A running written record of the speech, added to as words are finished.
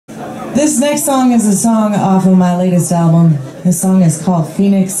This next song is a song off of my latest album. This song is called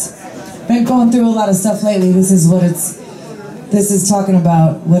Phoenix. Been going through a lot of stuff lately. This is talking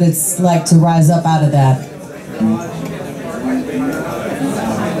about what it's like to rise up out of that.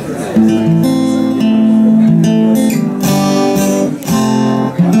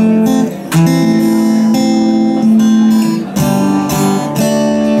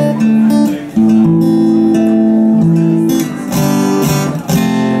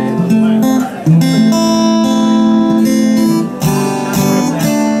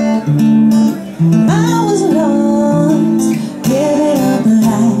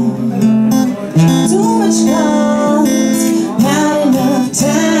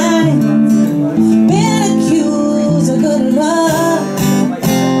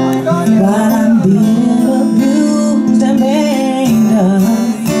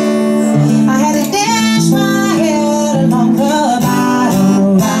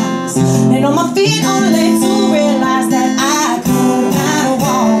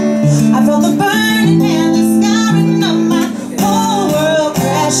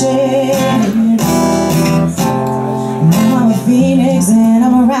 Phoenix and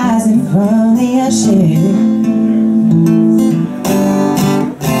I'm rising from the ashes.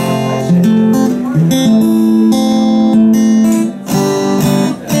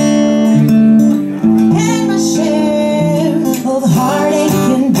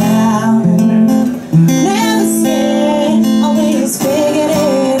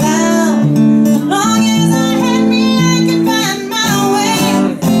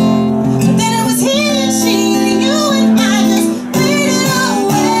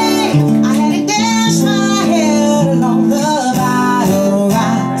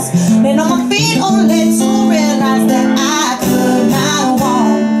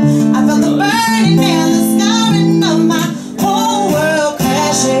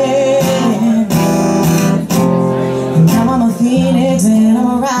 Phoenix and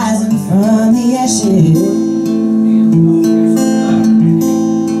I'm rising from the ashes.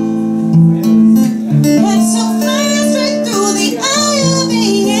 And so flying straight through the eye of the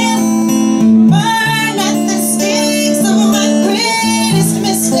end, burn at the stakes of my greatest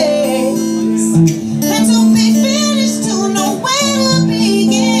mistakes, and to be finished to know where to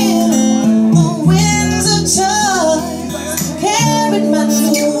begin. The winds of choice carried my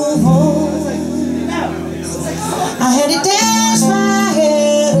new home. I had it dash my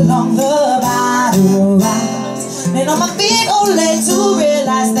head along the battle rise, and on my feet only to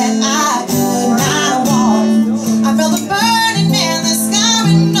realize that I could not walk. I felt the burning and the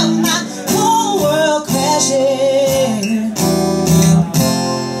scarring of my whole world crashing.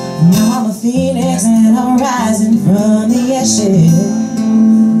 Now I'm a phoenix and I'm rising from the ashes.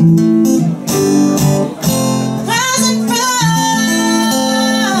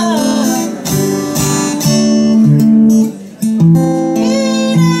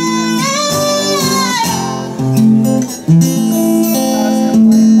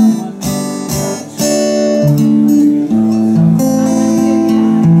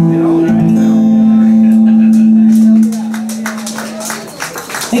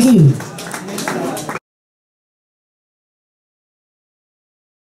 Thank you.